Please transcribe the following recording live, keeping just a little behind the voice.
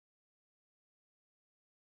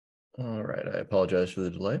All right, I apologize for the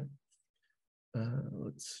delay.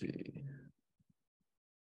 Let's see.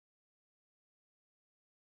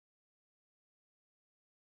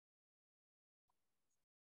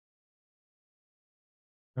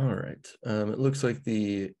 All right. It looks like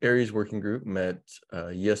the Aries working group met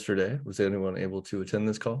yesterday. Was anyone able to attend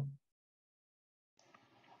this call?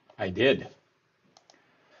 I did.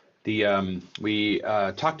 We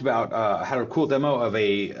talked about had a cool demo of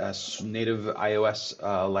a native iOS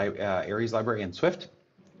Aries library in Swift,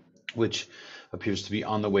 which appears to be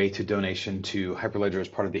on the way to donation to Hyperledger as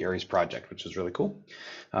part of the Aries project, which is really cool.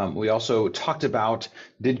 We also talked about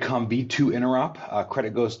DIDCOM v2 interop.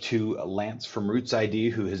 Credit goes to Lance from Roots ID,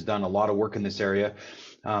 who has done a lot of work in this area.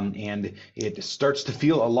 And it starts to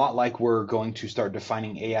feel a lot like we're going to start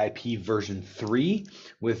defining AIP version 3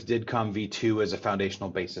 with DIDCOM v2 as a foundational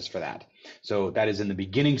basis for that. So that is in the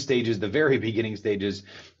beginning stages, the very beginning stages,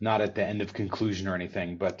 not at the end of conclusion or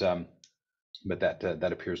anything, but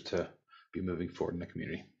that appears to be moving forward in the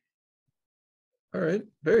community. All right,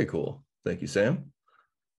 very cool. Thank you, Sam.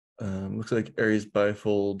 Looks like Aries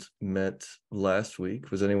Bifold met last week.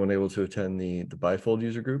 Was anyone able to attend the Bifold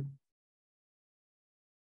user group?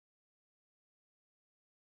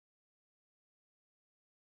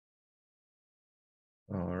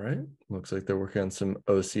 All right, looks like they're working on some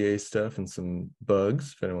OCA stuff and some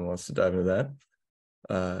bugs, if anyone wants to dive into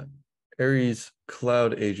that. Aries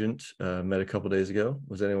Cloud Agent met a couple days ago.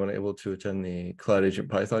 Was anyone able to attend the Cloud Agent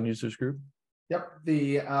Python users group? Yep,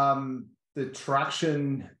 the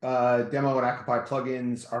traction demo and Akapai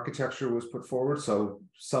plugins architecture was put forward, so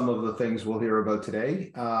some of the things we'll hear about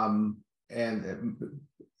today, and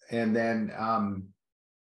then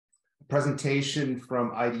presentation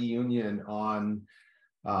from ID Union on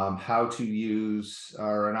how to use,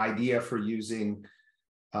 or an idea for using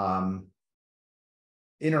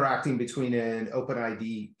interacting between an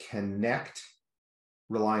OpenID Connect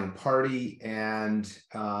relying party and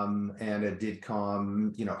a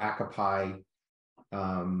DIDCOM, Akapai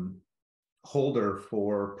holder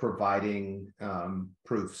for providing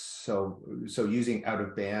proofs. So using out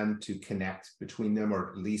of band to connect between them,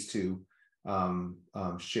 or at least to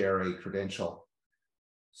share a credential.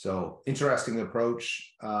 So interesting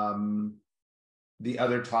approach. The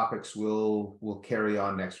other topics will carry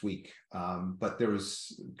on next week, but there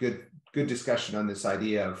was good discussion on this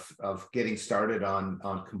idea of getting started on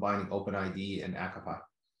combining OpenID and Akapai.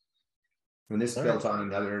 And this built on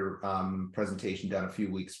another presentation done a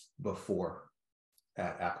few weeks before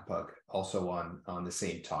at Akapug, also on the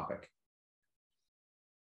same topic.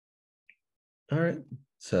 All right,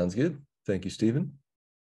 sounds good. Thank you, Stephen.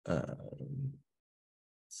 Let's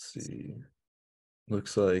see.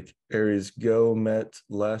 Looks like Aries Go met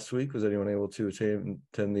last week. Was anyone able to attend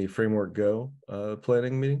the Framework Go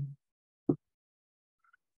planning meeting?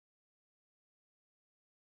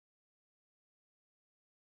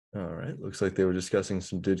 All right, looks like they were discussing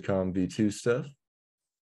some DIDCOM v2 stuff.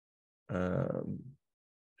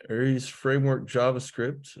 Aries Framework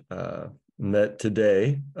JavaScript met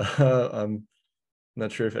today. I'm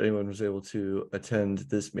not sure if anyone was able to attend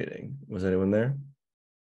this meeting. Was anyone there?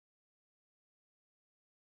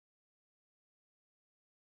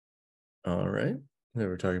 All right. They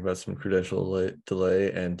were talking about some credential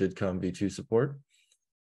delay and DIDCOM v2 support.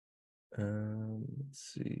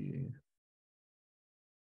 Let's see.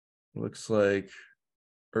 Looks like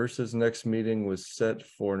URSA's next meeting was set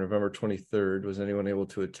for November 23rd. Was anyone able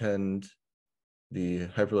to attend the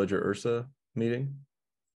Hyperledger URSA meeting?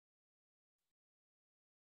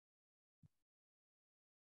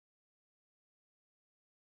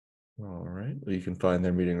 All right, well, you can find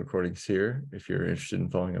their meeting recordings here if you're interested in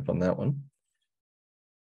following up on that one.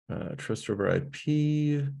 Trust over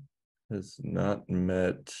IP has not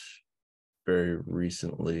met very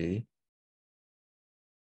recently.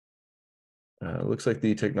 Looks like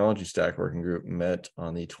the technology stack working group met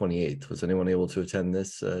on the 28th. Was anyone able to attend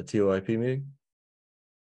this TOIP meeting?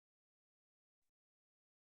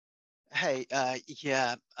 Hey,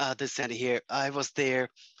 yeah, this is Sandy here. I was there.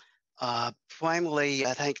 Primarily,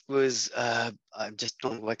 I think it was, I just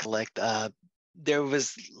don't recollect. There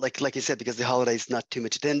was, like you said, because the holidays, not too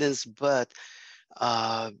much attendance, but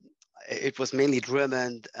it was mainly driven,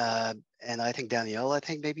 and I think Danielle,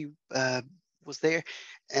 maybe was there,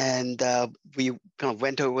 and we kind of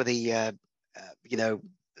went over the,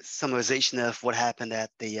 summarization of what happened at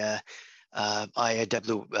the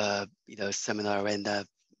IAW, seminar in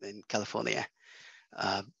California.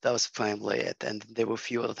 That was primarily it, and there were a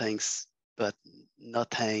few other things, but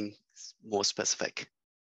nothing more specific.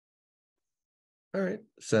 All right,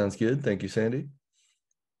 sounds good. Thank you, Sandy.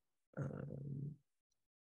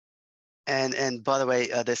 And by the way,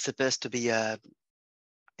 there's supposed to be a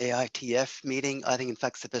AITF meeting. I think, in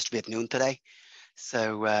fact, supposed to be at noon today.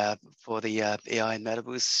 So for the AI and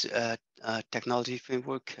Metaverse technology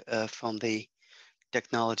framework from the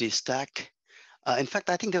technology stack. In fact,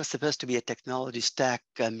 I think there was supposed to be a technology stack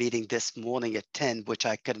meeting this morning at 10, which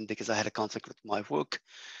I couldn't because I had a conflict with my work.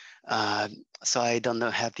 So I don't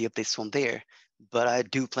know, have the updates from there, but I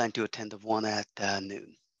do plan to attend the one at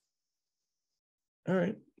noon. All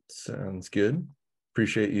right, sounds good.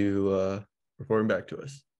 Appreciate you reporting back to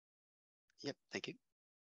us. Yep, thank you.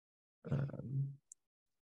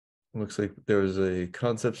 Looks like there was a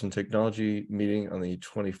concepts and technology meeting on the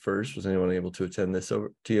 21st. Was anyone able to attend this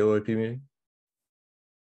TOIP meeting?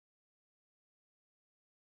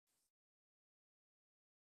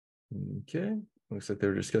 Okay, looks like they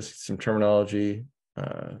were discussing some terminology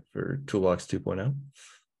for Toolbox 2.0.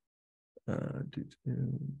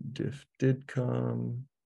 Diff did come.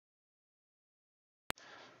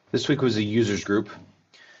 This week was a users group,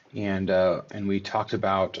 and we talked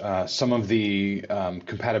about some of the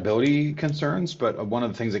compatibility concerns, but one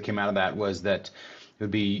of the things that came out of that was that it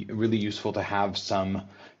would be really useful to have some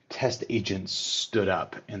test agents stood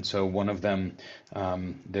up. And so one of them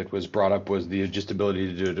that was brought up was the just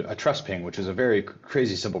ability to do a trust ping, which is a very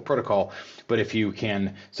crazy simple protocol. But if you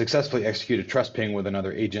can successfully execute a trust ping with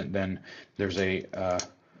another agent, then there's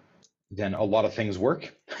then a lot of things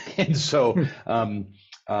work. And so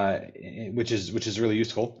which is really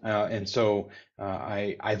useful. And so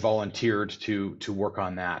I volunteered to work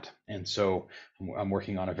on that. And so I'm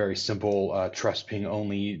working on a very simple trust ping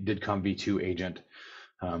only DIDCOM v2 agent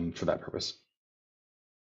for that purpose.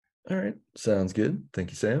 All right, sounds good.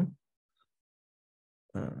 Thank you, Sam.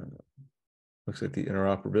 Looks like the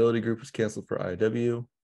interoperability group was canceled for IW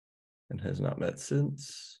and has not met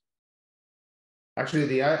since. Actually,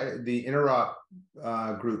 the interop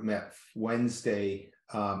group met Wednesday.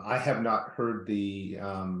 I have not heard the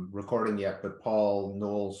recording yet, but Paul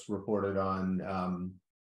Knowles reported on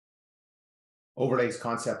overlays,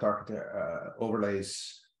 concept architect,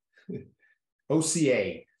 overlays,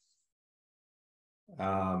 OCA,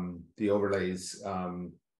 the overlays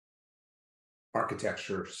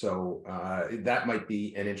architecture. So that might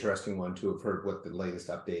be an interesting one to have heard what the latest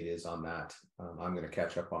update is on that. I'm going to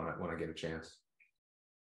catch up on it when I get a chance.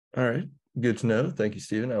 All right, good to know. Thank you,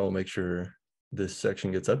 Stephen. I will make sure this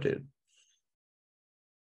section gets updated.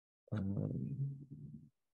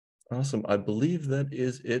 Awesome. I believe that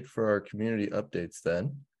is it for our community updates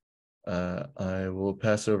then. I will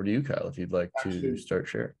pass it over to you, Kyle, if you'd like to start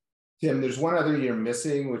sharing. Tim, there's one other you're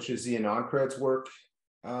missing, which is the non-creds work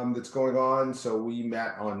that's going on. So we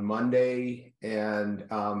met on Monday and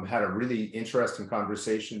had a really interesting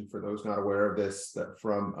conversation, for those not aware of this, that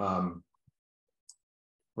from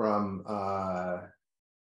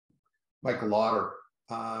Michael Lauder,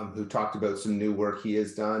 who talked about some new work he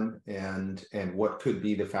has done and what could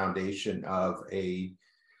be the foundation of a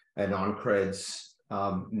non-creds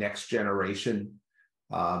next generation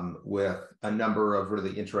with a number of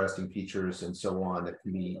really interesting features and so on that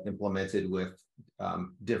can be implemented with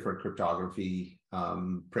different cryptography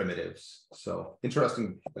primitives. So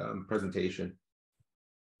interesting presentation.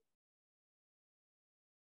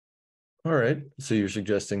 All right, so you're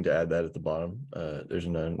suggesting to add that at the bottom. There's a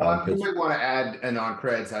You might want to add a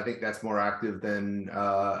non-creds. I think that's more active than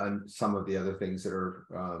some of the other things that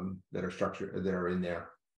are structured, that are in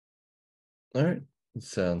there. All right,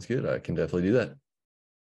 sounds good. I can definitely do that.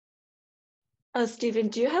 Stephen,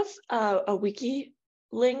 do you have a wiki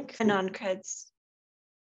link for non-creds?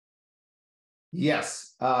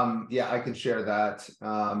 Yes, yeah, I can share that.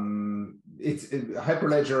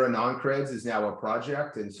 Hyperledger and non-creds is now a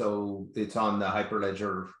project, and so it's on the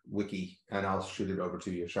Hyperledger wiki, and I'll shoot it over to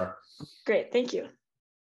you, Shar. Great, thank you.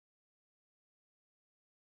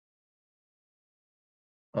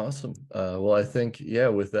 Awesome. Well, I think, yeah,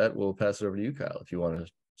 with that, we'll pass it over to you, Kyle, if you want to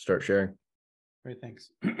start sharing. Great, thanks.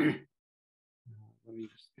 Let me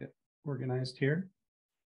just get organized here.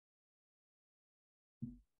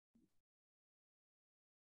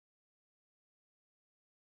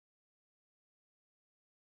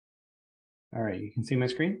 All right, you can see my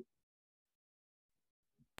screen?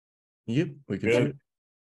 Yep, we can see it.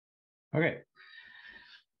 Okay.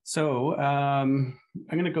 So I'm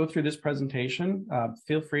going to go through this presentation.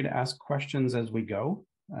 Feel free to ask questions as we go.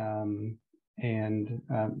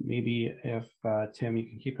 Maybe if, Tim, you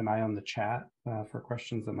can keep an eye on the chat for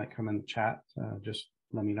questions that might come in the chat, just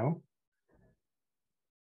let me know.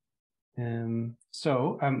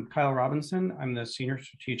 So I'm Kyle Robinson. I'm the Senior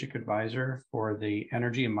Strategic Advisor for the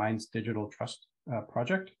Energy and Mines Digital Trust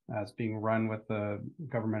project. It's being run with the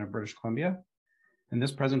Government of British Columbia. In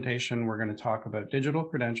this presentation, we're going to talk about digital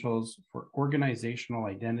credentials for organizational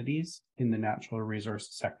identities in the natural resource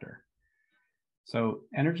sector. So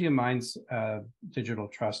Energy and Mines Digital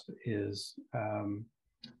Trust is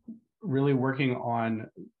really working on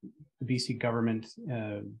the BC government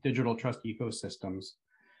digital trust ecosystems.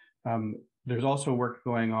 There's also work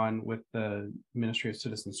going on with the Ministry of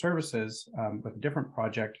Citizen Services with a different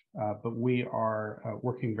project, but we are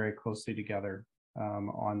working very closely together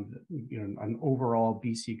on an overall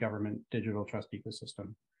BC government digital trust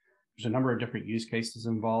ecosystem. There's a number of different use cases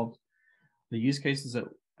involved. The use cases that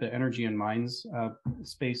the energy and mines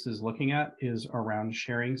space is looking at is around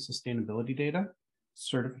sharing sustainability data,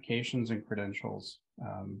 certifications, and credentials,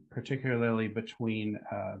 particularly between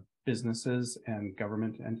businesses and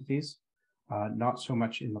government entities, not so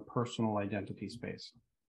much in the personal identity space.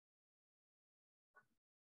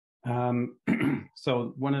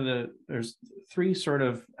 So there's three sort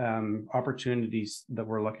of opportunities that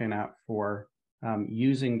we're looking at for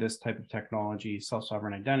using this type of technology: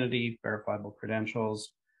 self-sovereign identity, verifiable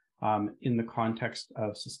credentials, in the context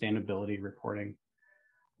of sustainability reporting.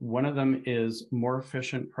 One of them is more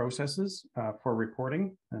efficient processes for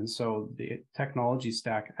reporting. And so the technology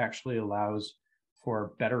stack actually allows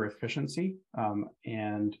for better efficiency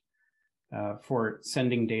and for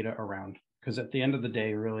sending data around. Because at the end of the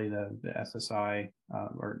day, really the SSI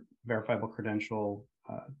or verifiable credential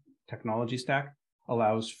technology stack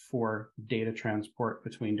allows for data transport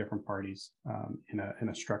between different parties in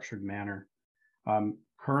a structured manner.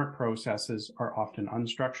 Current processes are often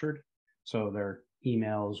unstructured, so they're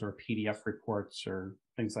emails or PDF reports or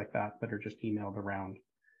things like that that are just emailed around.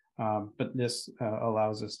 But this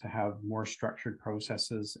allows us to have more structured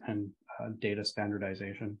processes and data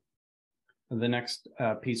standardization. The next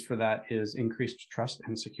piece for that is increased trust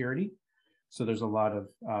and security. So there's a lot of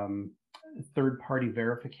third-party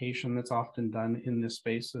verification that's often done in this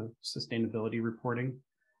space of sustainability reporting.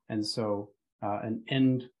 And so an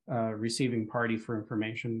end receiving party for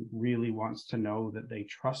information really wants to know that they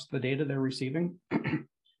trust the data they're receiving,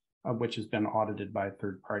 which has been audited by a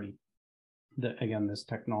third party. Again, this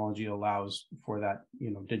technology allows for that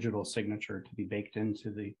digital signature to be baked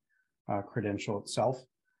into the credential itself,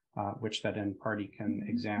 which that end party can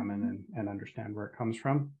examine and understand where it comes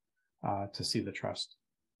from to see the trust.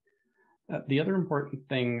 The other important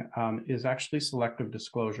thing is actually selective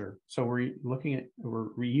disclosure. So we're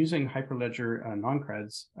reusing Hyperledger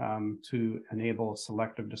non-creds to enable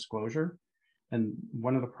selective disclosure. And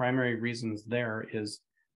one of the primary reasons there is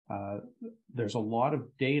there's a lot of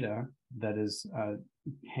data that is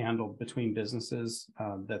handled between businesses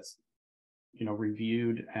that's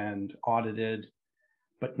reviewed and audited,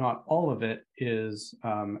 but not all of it is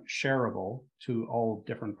shareable to all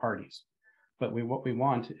different parties. But what we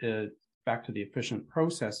want is, back to the efficient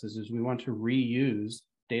processes, is we want to reuse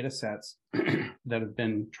data sets that have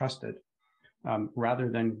been trusted rather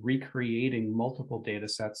than recreating multiple data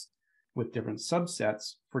sets with different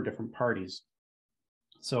subsets for different parties.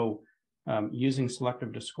 So using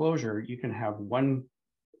selective disclosure, you can have one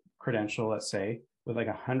credential, let's say, with like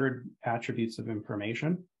 100 attributes of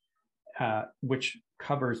information, which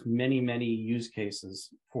covers many, many use cases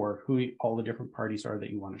for who all the different parties are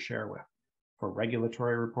that you want to share with. For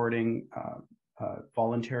regulatory reporting,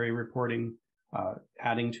 voluntary reporting,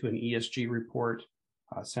 adding to an ESG report,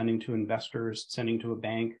 sending to investors, sending to a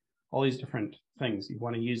bank, all these different things. You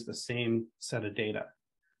want to use the same set of data.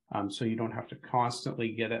 So you don't have to constantly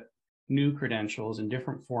get at new credentials in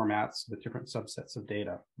different formats with different subsets of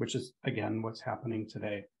data, which is, again, what's happening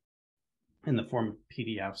today in the form of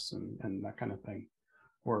PDFs and that kind of thing,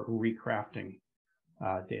 or recrafting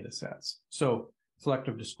data sets. So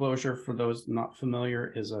selective disclosure, for those not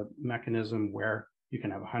familiar, is a mechanism where you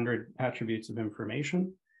can have 100 attributes of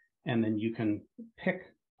information, and then you can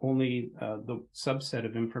pick only the subset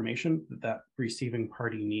of information that receiving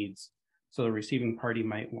party needs. So the receiving party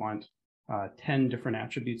might want 10 different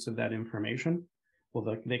attributes of that information.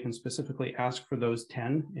 Well, they can specifically ask for those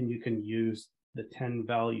 10, and you can use the 10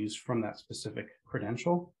 values from that specific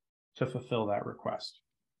credential to fulfill that request.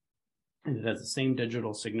 And it has the same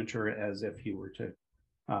digital signature as if you were to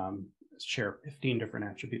share 15 different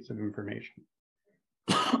attributes of information.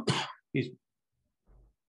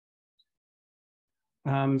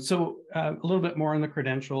 So a little bit more on the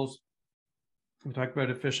credentials. We talked about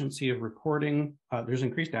efficiency of reporting. There's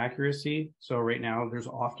increased accuracy. So right now, there's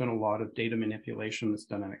often a lot of data manipulation that's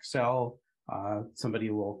done in Excel.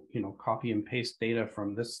 Somebody will, copy and paste data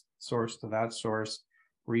from this source to that source,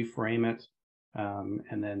 reframe it,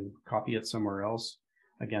 and then copy it somewhere else.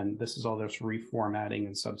 Again, this is all this reformatting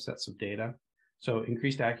and subsets of data. So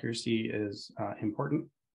increased accuracy is important.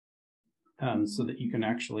 so that you can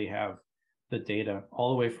actually have the data all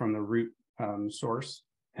the way from the root source,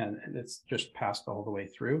 and it's just passed all the way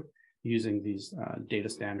through using these data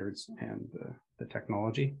standards and the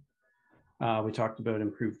technology. We talked about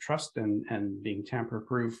improved trust and being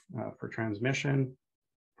tamper-proof for transmission,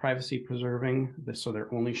 privacy preserving, so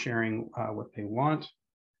they're only sharing what they want.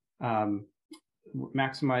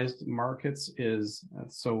 Maximized markets is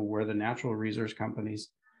so where the natural resource companies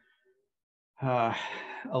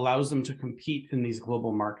allows them to compete in these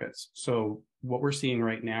global markets. So what we're seeing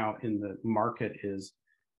right now in the market is,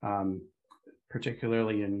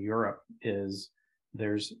 particularly in Europe, is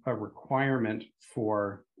there's a requirement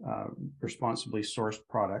for responsibly sourced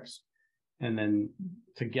products. And then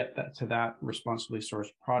to get that to that responsibly sourced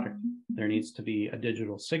product, there needs to be a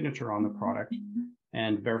digital signature on the product,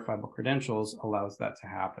 and verifiable credentials allows that to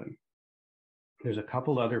happen. There's a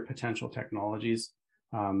couple other potential technologies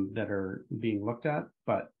that are being looked at,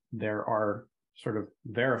 but there are sort of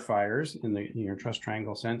verifiers in the trust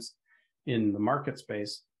triangle sense in the market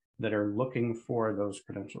space that are looking for those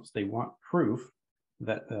credentials. They want proof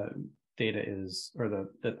that the data is, or that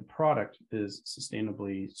the product is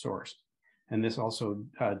sustainably sourced. And this also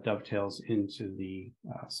dovetails into the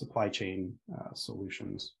supply chain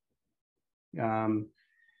solutions. And,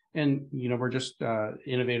 we're just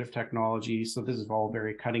innovative technology. So this is all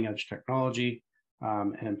very cutting edge technology,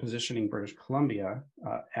 and positioning British Columbia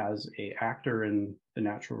as an actor in the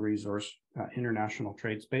natural resource international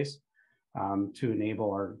trade space to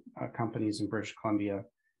enable our companies in British Columbia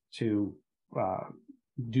to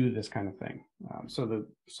do this kind of thing. So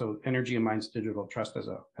Energy and Mines Digital Trust as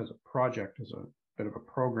a project, as a bit of a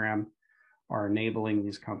program, are enabling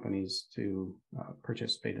these companies to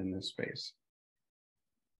participate in this space.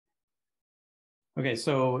 Okay,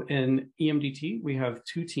 so in EMDT, we have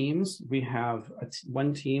two teams. We have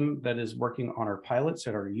one team that is working on our pilots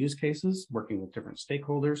at our use cases, working with different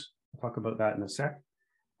stakeholders. We'll talk about that in a sec.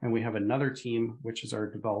 And we have another team, which is our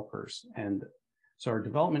developers. And so our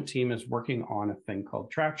development team is working on a thing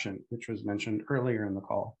called Traction, which was mentioned earlier in the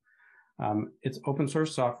call. It's open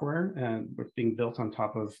source software, and it's being built on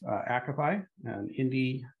top of Acapi and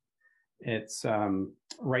Indy. It's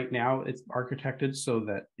right now it's architected so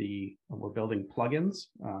that we're building plugins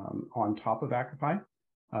on top of Acapi,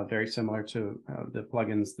 very similar to the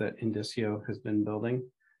plugins that Indicio has been building,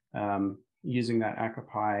 using that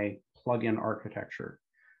Acapi plugin architecture,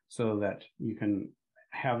 so that you can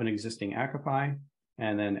have an existing Acapi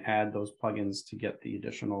and then add those plugins to get the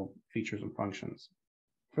additional features and functions.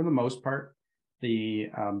 For the most part,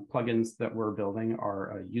 the plugins that we're building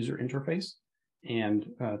are a user interface and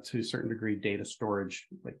to a certain degree data storage,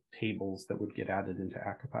 like tables that would get added into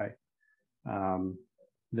Acapi.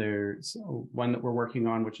 There's one that we're working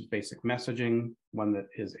on, which is basic messaging, one that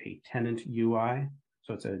is a tenant UI.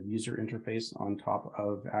 So it's a user interface on top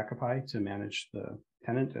of Acapi to manage the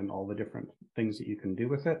tenant and all the different things that you can do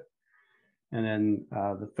with it. And then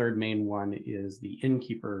the third main one is the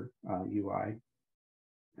Innkeeper UI,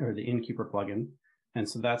 or the Innkeeper plugin. And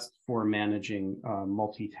so that's for managing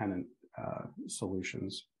multi-tenant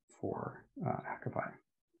solutions for Acapi.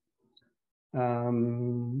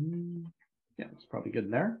 Yeah, that's probably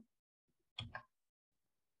good there.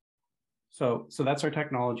 So that's our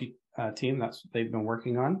technology team. That's what they've been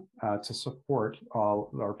working on to support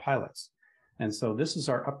all our pilots. And so this is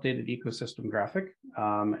our updated ecosystem graphic.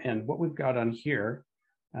 And what we've got on here,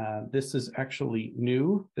 this is actually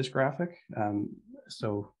new, this graphic.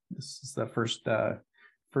 So this is the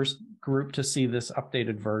first group to see this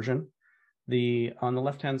updated version. On the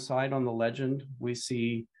left-hand side on the legend, we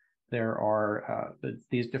see there are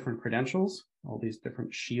these different credentials, all these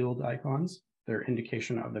different shield icons. They're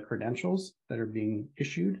indication of the credentials that are being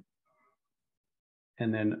issued.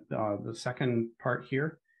 And then the second part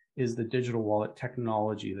here is the digital wallet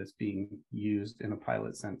technology that's being used in a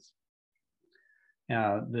pilot sense.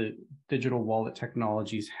 The digital wallet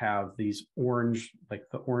technologies have these orange, like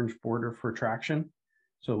the orange border for Traction.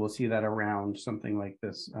 So we'll see that around something like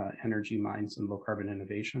this Energy, Mines, and Low Carbon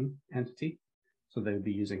Innovation entity. So they would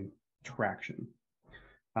be using Traction.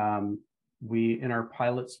 In our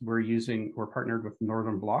pilots, we're partnered with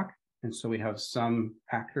Northern Block. And so we have some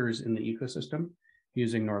actors in the ecosystem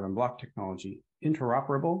using Northern Block technology.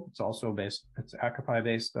 Interoperable, it's also it's Acapi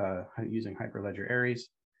based, using Hyperledger Aries.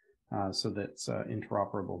 So that's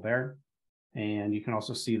interoperable there. And you can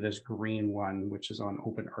also see this green one, which is on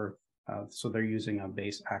Open Earth. So they're using a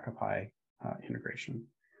base Acapi integration.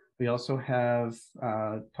 We also have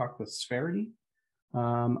talked with Spherity.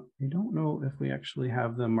 I don't know if we actually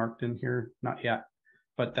have them marked in here, not yet,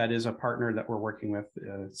 but that is a partner that we're working with,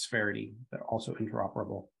 Spherity, that also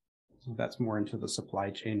interoperable. So that's more into the supply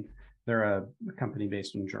chain They're a company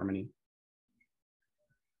based in Germany.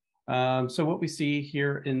 So what we see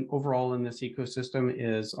here overall in this ecosystem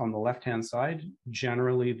is on the left-hand side,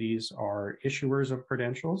 generally these are issuers of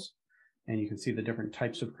credentials, and you can see the different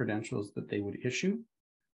types of credentials that they would issue.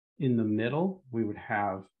 In the middle, we would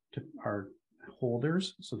have our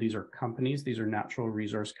holders. So these are companies, these are natural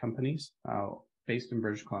resource companies based in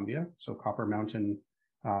British Columbia. So Copper Mountain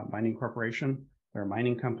Mining Corporation, they're a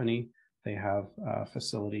mining company. They have a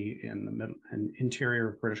facility in the middle and interior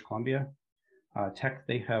of British Columbia. Teck,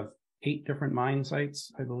 they have 8 different mine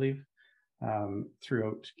sites, I believe,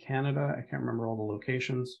 throughout Canada. I can't remember all the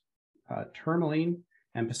locations. Tourmaline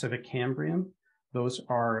and Pacific Cambrian, those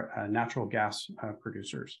are natural gas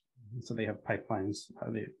producers. So they have pipelines.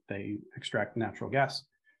 They extract natural gas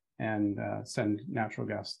and send natural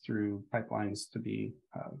gas through pipelines to be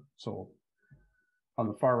sold. On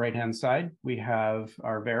the far right-hand side, we have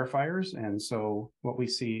our verifiers. And so what we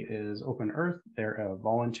see is Open Earth. They're a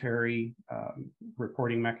voluntary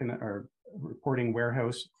reporting mechanism or reporting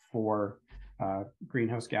warehouse for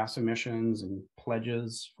greenhouse gas emissions and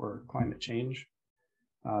pledges for climate change.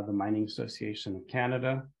 The Mining Association of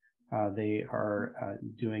Canada, they are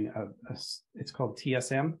doing it's called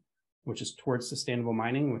TSM, which is Towards Sustainable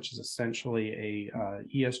Mining, which is essentially a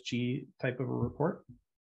ESG type of a report.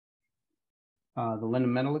 The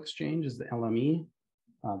London Metal Exchange is the LME.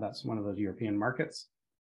 That's one of those European markets.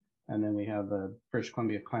 And then we have the British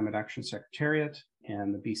Columbia Climate Action Secretariat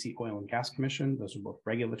and the BC Oil and Gas Commission. Those are both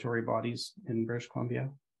regulatory bodies in British Columbia.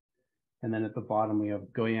 And then at the bottom, we have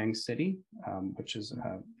Goyang City, which is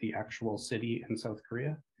the actual city in South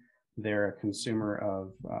Korea. They're a consumer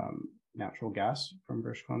of natural gas from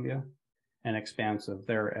British Columbia. And Expansive,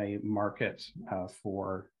 they're a market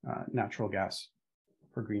for natural gas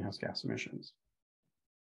for greenhouse gas emissions.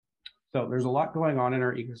 So there's a lot going on in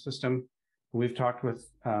our ecosystem. We've talked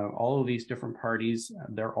with all of these different parties.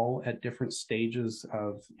 They're all at different stages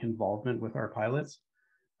of involvement with our pilots.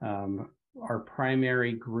 Our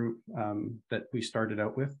primary group that we started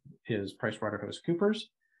out with is PricewaterhouseCoopers,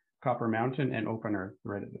 Copper Mountain, and Open Earth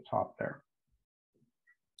right at the top there.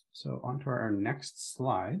 So on to our next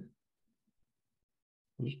slide.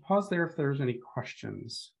 I'll just pause there if there's any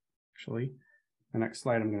questions. Actually, the next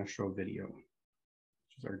slide, I'm going to show a video,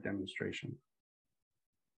 which is our demonstration.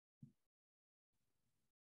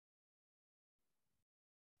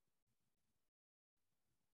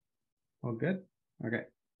 All good? Okay.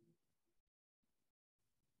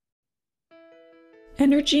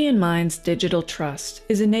 Energy and Mines Digital Trust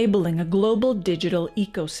is enabling a global digital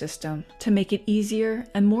ecosystem to make it easier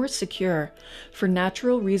and more secure for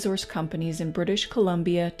natural resource companies in British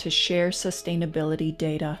Columbia to share sustainability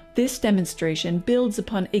data. This demonstration builds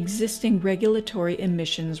upon existing regulatory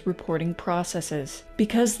emissions reporting processes.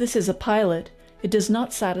 Because this is a pilot, it does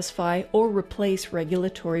not satisfy or replace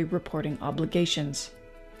regulatory reporting obligations.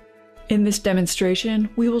 In this demonstration,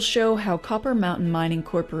 we will show how Copper Mountain Mining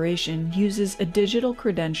Corporation uses a digital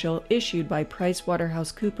credential issued by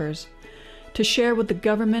PricewaterhouseCoopers to share with the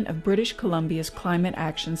Government of British Columbia's Climate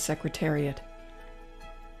Action Secretariat.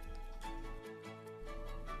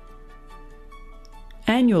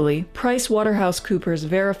 Annually, PricewaterhouseCoopers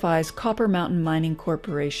verifies Copper Mountain Mining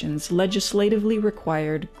Corporation's legislatively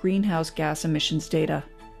required greenhouse gas emissions data.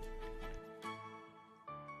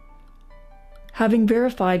 Having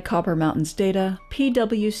verified Copper Mountain's data,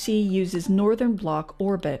 PwC uses Northern Block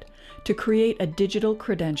Orbit to create a digital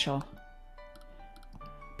credential.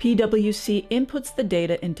 PwC inputs the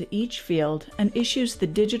data into each field and issues the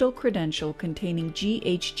digital credential containing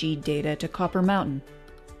GHG data to Copper Mountain.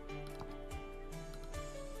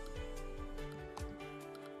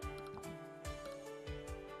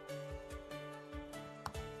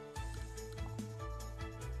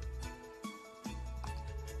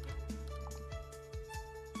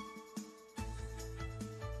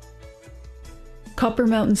 Copper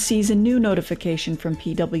Mountain sees a new notification from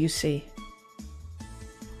PwC.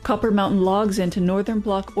 Copper Mountain logs into Northern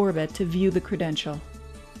Block Orbit to view the credential.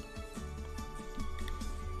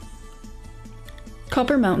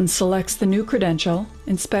 Copper Mountain selects the new credential,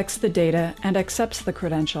 inspects the data, and accepts the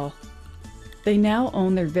credential. They now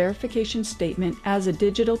own their verification statement as a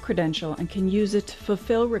digital credential and can use it to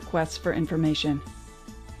fulfill requests for information.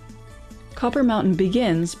 Copper Mountain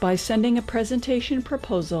begins by sending a presentation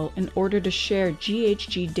proposal in order to share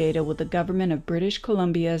GHG data with the Government of British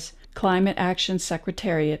Columbia's Climate Action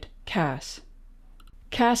Secretariat, CAS.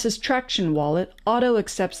 CAS's Traction wallet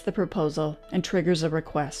auto-accepts the proposal and triggers a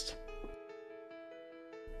request.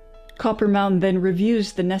 Copper Mountain then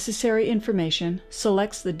reviews the necessary information,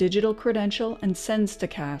 selects the digital credential, and sends to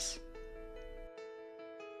CAS.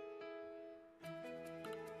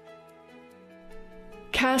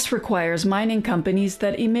 CAS requires mining companies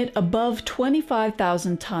that emit above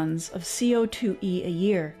 25,000 tons of CO2e a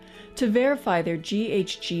year to verify their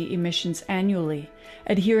GHG emissions annually,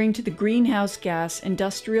 adhering to the Greenhouse Gas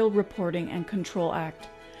Industrial Reporting and Control Act.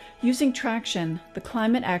 Using Traction, the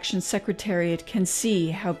Climate Action Secretariat can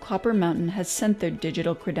see how Copper Mountain has sent their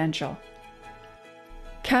digital credential.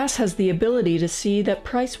 CAS has the ability to see that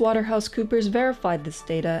PricewaterhouseCoopers verified this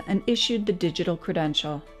data and issued the digital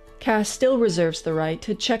credential. CAS still reserves the right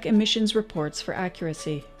to check emissions reports for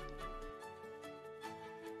accuracy.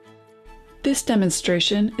 This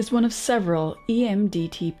demonstration is one of several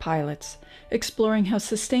EMDT pilots, exploring how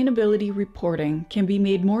sustainability reporting can be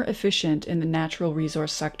made more efficient in the natural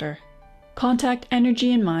resource sector. Contact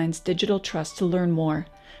Energy and Mines Digital Trust to learn more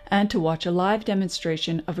and to watch a live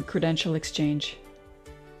demonstration of a credential exchange.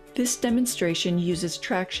 This demonstration uses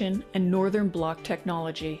Traction and Northern Block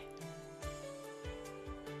technology.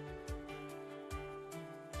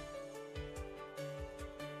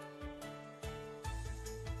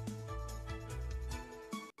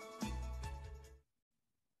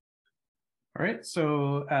 All right,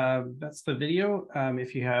 so that's the video.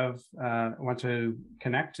 If you want to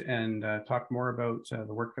connect and talk more about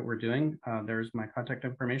the work that we're doing, there's my contact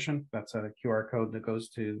information. That's a QR code that goes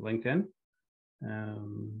to LinkedIn.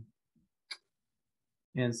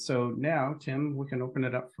 And so now, Tim, we can open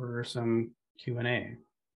it up for some Q&A.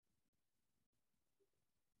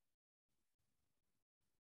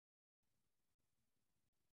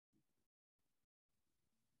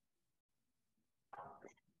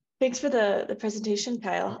 Thanks for the presentation,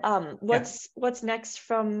 Kyle. What's next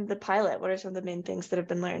from the pilot? What are some of the main things that have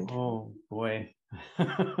been learned? Oh boy.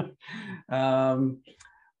 On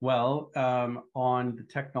the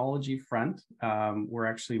technology front, we're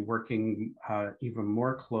actually working even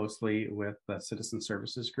more closely with the Citizen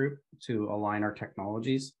Services Group to align our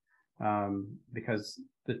technologies, because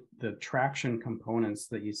the traction components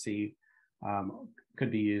that you see could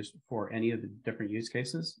be used for any of the different use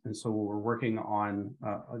cases. And so we're working on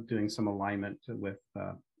doing some alignment with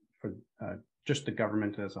for just the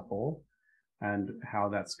government as a whole, and how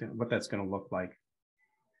what that's going to look like.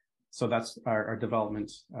 So that's our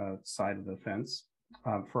development side of the fence.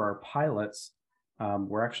 For our pilots,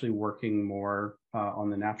 we're actually working more on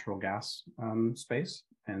the natural gas space.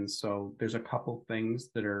 And so there's a couple things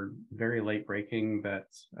that are very late breaking that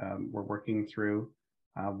we're working through.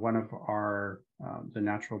 One of the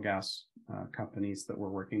natural gas companies that we're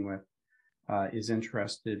working with is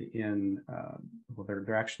interested in,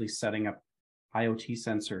 they're actually setting up IoT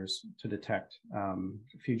sensors to detect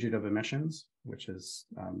fugitive emissions, which is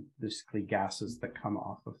basically gases that come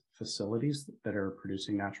off of facilities that are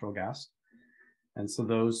producing natural gas. And so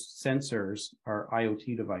those sensors are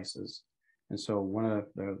IoT devices. And so one of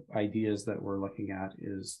the ideas that we're looking at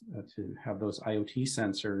is to have those IoT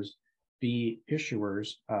sensors be issuers.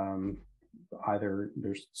 Either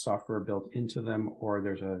there's software built into them or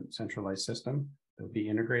there's a centralized system that will be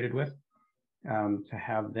integrated with, to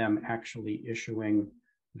have them actually issuing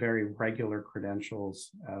very regular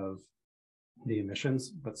credentials of the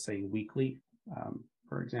emissions, let's say weekly,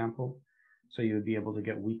 for example. So you would be able to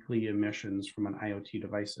get weekly emissions from an IoT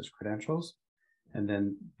device as credentials. And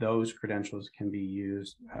then those credentials can be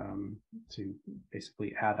used to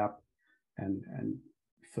basically add up and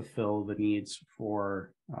fulfill the needs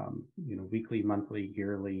for weekly, monthly,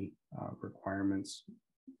 yearly requirements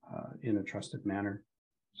in a trusted manner.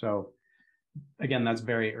 So again, that's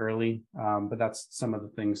very early, but that's some of the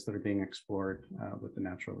things that are being explored with the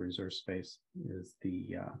natural resource space, is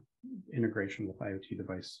the integration with IoT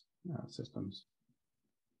device systems.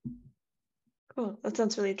 Cool, that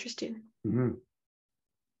sounds really interesting. Mm-hmm.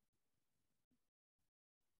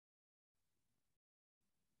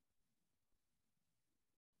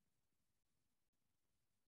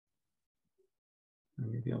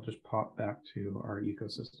 Maybe I'll just pop back to our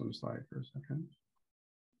ecosystem slide for a second.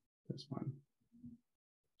 This one.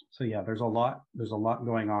 So yeah, there's a lot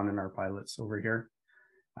going on in our pilots over here.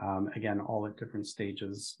 Again, all at different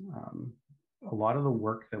stages. A lot of the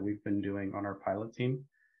work that we've been doing on our pilot team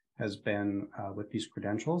has been with these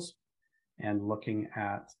credentials and looking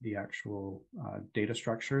at the actual data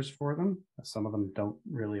structures for them. Some of them don't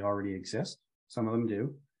really already exist. Some of them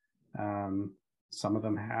do. Some of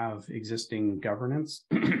them have existing governance,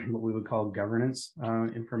 what we would call governance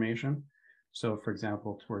information. So for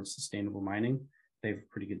example, towards sustainable mining, they have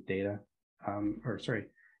pretty good data,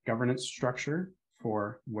 governance structure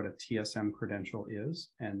for what a TSM credential is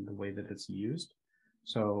and the way that it's used.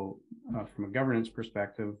 So from a governance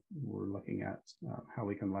perspective, we're looking at how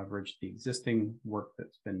we can leverage the existing work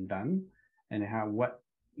that's been done and what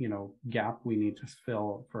gap we need to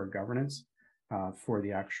fill for governance for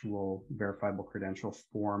the actual verifiable credential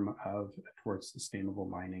form of towards sustainable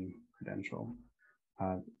mining credential.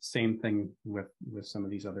 Same thing with some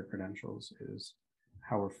of these other credentials is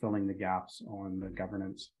how we're filling the gaps on the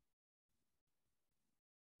governance.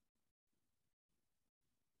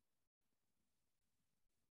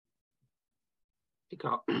 Hey,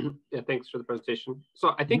 Kyle. Yeah, thanks for the presentation.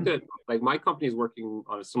 So I think that like my company is working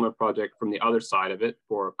on a similar project from the other side of it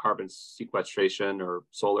for carbon sequestration or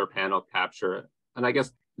solar panel capture. And I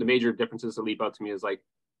guess the major differences that leap out to me is like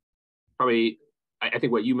probably I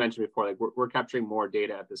think what you mentioned before, like we're capturing more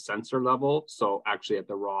data at the sensor level. So actually at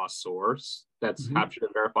the raw source that's captured in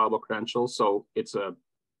verifiable credentials. So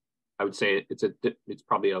I would say it's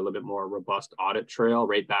probably a little bit more robust audit trail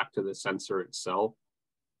right back to the sensor itself.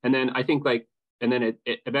 And then I think like, and then it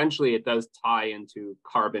eventually it does tie into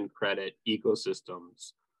carbon credit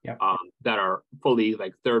ecosystems that are fully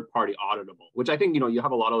like third-party auditable, which I think, you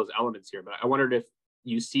have a lot of those elements here, but I wondered if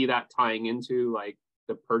you see that tying into like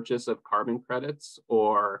the purchase of carbon credits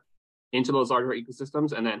or into those larger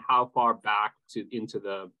ecosystems, and then how far back into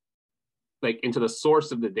the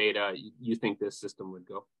source of the data you think this system would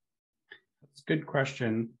go? That's a good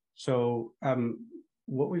question. So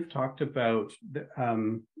what we've talked about,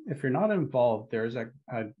 if you're not involved, there's a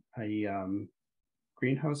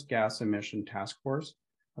greenhouse gas emission task force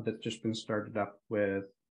that's just been started up with,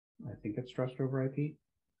 I think it's Trust Over IP.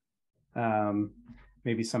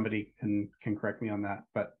 Maybe somebody can correct me on that,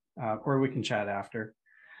 but or we can chat after.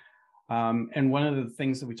 And one of the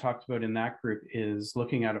things that we talked about in that group is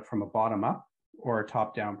looking at it from a bottom up or a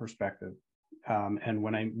top down perspective. And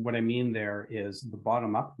what I mean there is the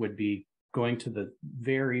bottom up would be going to the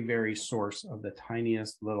very, very source of the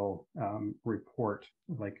tiniest little report,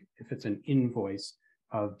 like if it's an invoice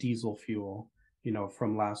of diesel fuel,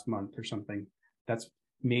 from last month or something, that's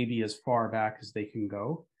maybe as far back as they can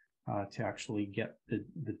go to actually get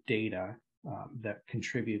the data that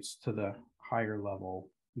contributes to the higher level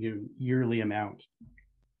yearly amount.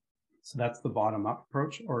 So that's the bottom up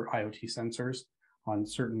approach, or IoT sensors on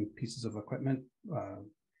certain pieces of equipment.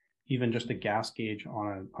 Even just a gas gauge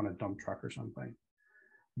on a dump truck or something.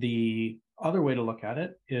 The other way to look at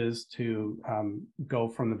it is to go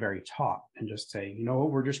from the very top and just say,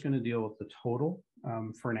 we're just going to deal with the total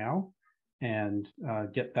for now and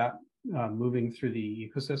get that moving through the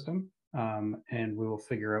ecosystem. And we will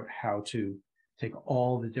figure out how to take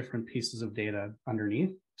all the different pieces of data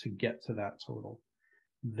underneath to get to that total.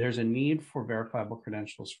 There's a need for verifiable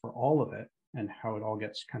credentials for all of it and how it all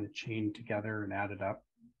gets kind of chained together and added up.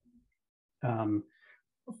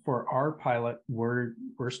 For our pilot, we're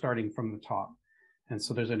starting from the top. And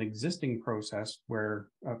so there's an existing process where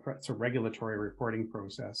it's a regulatory reporting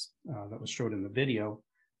process that was showed in the video,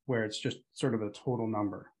 where it's just sort of a total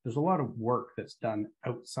number. There's a lot of work that's done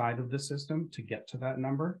outside of the system to get to that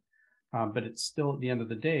number, but it's still, at the end of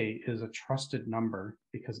the day, is a trusted number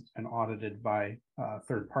because it's been audited by a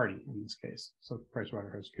third party in this case, so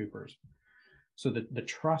PricewaterhouseCoopers. So the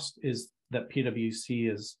trust is that PwC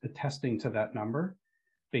is attesting to that number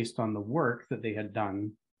based on the work that they had done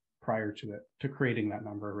prior to it, to creating that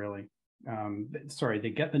number, really. They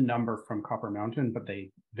get the number from Copper Mountain, but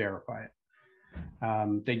they verify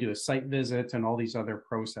it. They do a site visit and all these other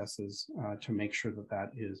processes to make sure that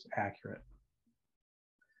that is accurate.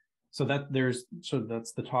 So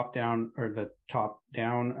that's the top down, or the top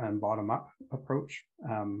down and bottom up approach.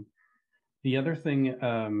 The other thing,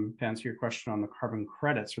 to answer your question on the carbon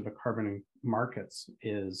credits or the carbon markets,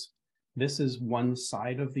 is this is one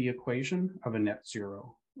side of the equation of a net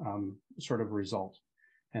zero sort of result.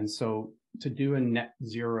 And so to do a net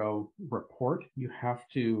zero report, you have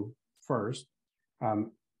to first,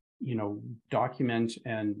 document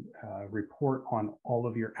and report on all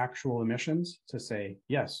of your actual emissions to say,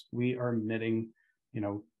 yes, we are emitting,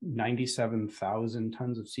 97,000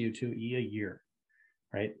 tons of CO2e a year.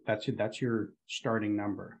 Right? That's your starting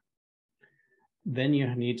number. Then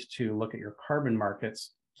you need to look at your carbon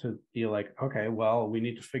markets to be like, okay, well, we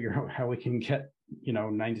need to figure out how we can get,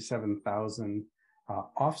 97,000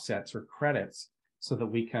 offsets or credits so that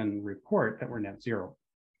we can report that we're net zero.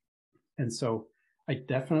 And so I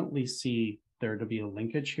definitely see there to be a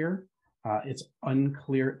linkage here. It's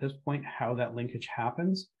unclear at this point how that linkage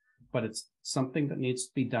happens, but it's something that needs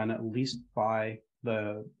to be done at least by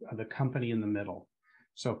the company in the middle.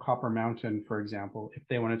 So Copper Mountain, for example, if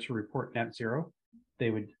they wanted to report net zero, they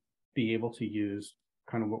would be able to use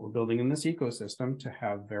kind of what we're building in this ecosystem to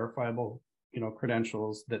have verifiable,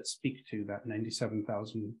 credentials that speak to that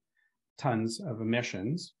 97,000 tons of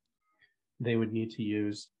emissions. They would need to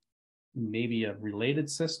use maybe a related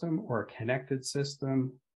system or a connected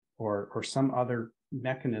system or some other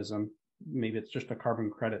mechanism maybe it's just a carbon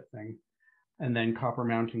credit thing. And then Copper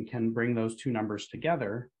Mountain can bring those two numbers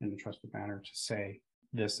together in a trusted manner to say,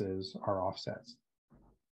 this is our offsets.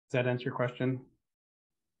 Does that answer your question?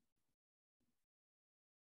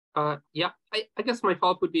 Yeah, I guess my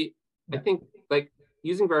follow-up would be, I think like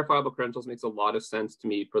using verifiable credentials makes a lot of sense to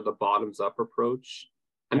me for the bottoms-up approach.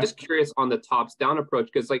 I'm just curious on the tops-down approach,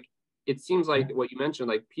 because like it seems like what you mentioned,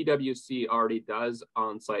 like PwC already does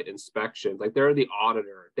on-site inspections. Like they're the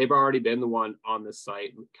auditor. They've already been the one on the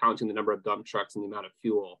site counting the number of dump trucks and the amount of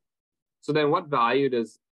fuel. So then what value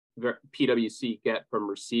does PwC get from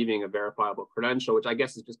receiving a verifiable credential, which I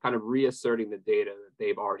guess is just kind of reasserting the data that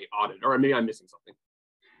they've already audited? Or maybe I'm missing something.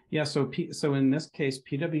 Yeah, so in this case,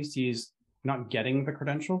 PwC is not getting the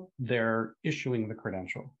credential, they're issuing the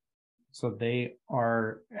credential. So they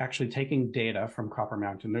are actually taking data from Copper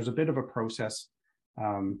Mountain. There's a bit of a process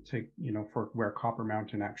to, for where Copper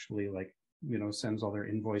Mountain actually sends all their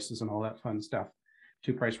invoices and all that fun stuff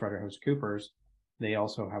to PricewaterhouseCoopers. They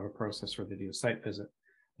also have a process where they do a site visit,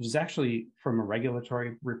 which is actually, from a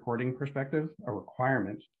regulatory reporting perspective, a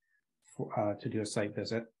requirement to do a site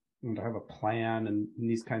visit and to have a plan and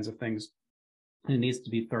these kinds of things. And it needs to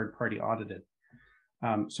be third-party audited.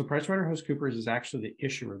 So PricewaterhouseCoopers is actually the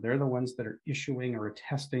issuer. They're the ones that are issuing or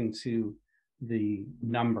attesting to the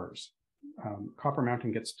numbers. Copper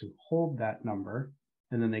Mountain gets to hold that number,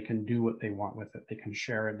 and then they can do what they want with it. They can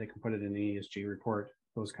share it. They can put it in an ESG report,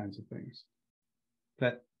 those kinds of things.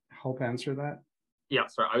 That help answer that? Yeah,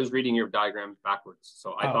 sorry, I was reading your diagram backwards.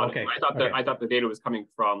 So I thought I thought the data was coming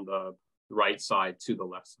from the right side to the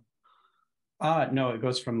left side. No, it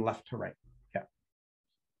goes from left to right.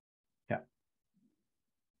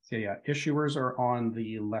 So yeah, issuers are on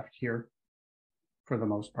the left here for the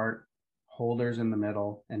most part, holders in the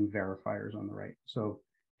middle, and verifiers on the right. So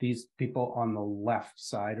these people on the left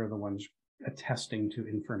side are the ones attesting to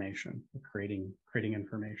information, creating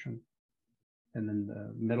information. And then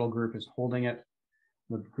the middle group is holding it.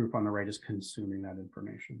 The group on the right is consuming that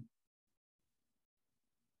information.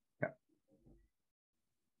 Yeah.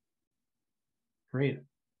 Great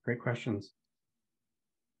questions.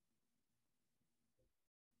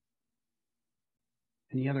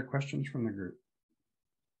 Any other questions from the group?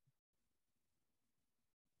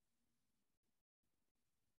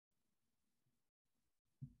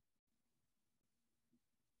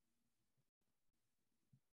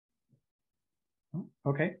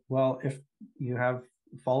 Okay, well, if you have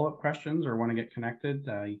follow-up questions or want to get connected,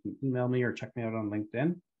 you can email me or check me out on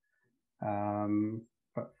LinkedIn.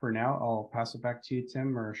 But for now, I'll pass it back to you,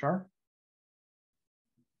 Tim or Shar.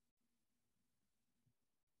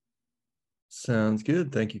 Sounds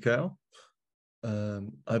good. Thank you, Kyle.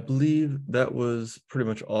 I believe that was pretty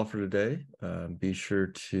much all for today. Be sure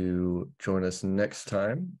to join us next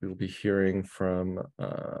time. We will be hearing from,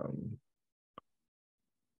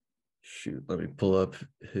 shoot, let me pull up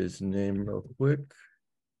his name real quick.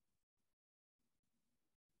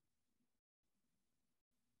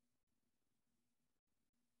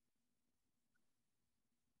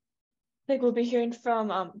 I think we'll be hearing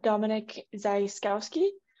from Dominic Zajskowski.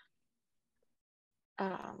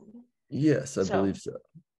 Yes, I believe so.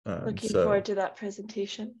 Looking forward to that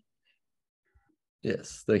presentation.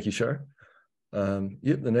 Yes, thank you, Shar.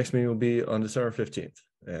 Yep, the next meeting will be on December 15th,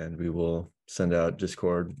 and we will send out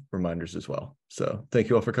Discord reminders as well. So thank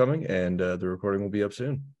you all for coming, and the recording will be up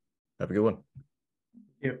soon. Have a good one.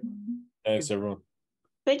 Yep. Thanks, everyone.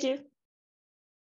 Thank you.